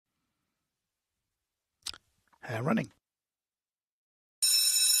Hare running.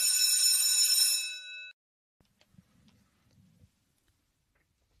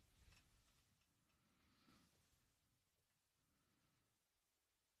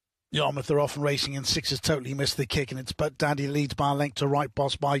 Yarmouth are off and racing, and 6 has totally missed the kick, and it's But Daddy leads by a length to Right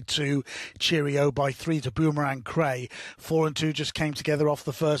Boss by 2, Cheerio by 3 to Boomerang Cray. 4 and 2 just came together off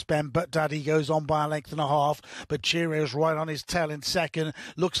the first bend. But Daddy goes on by a length and a half, but Cheerio's right on his tail in second.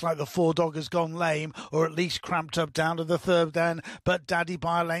 Looks like the 4 dog has gone lame, or at least cramped up down to the third then. But Daddy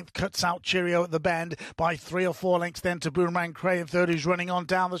by a length cuts out Cheerio at the bend by 3 or 4 lengths then to Boomerang Cray in third, who's running on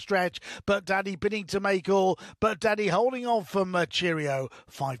down the stretch. But Daddy bidding to make all, But Daddy holding on from Cheerio.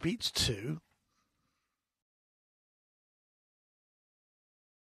 5 beats 2.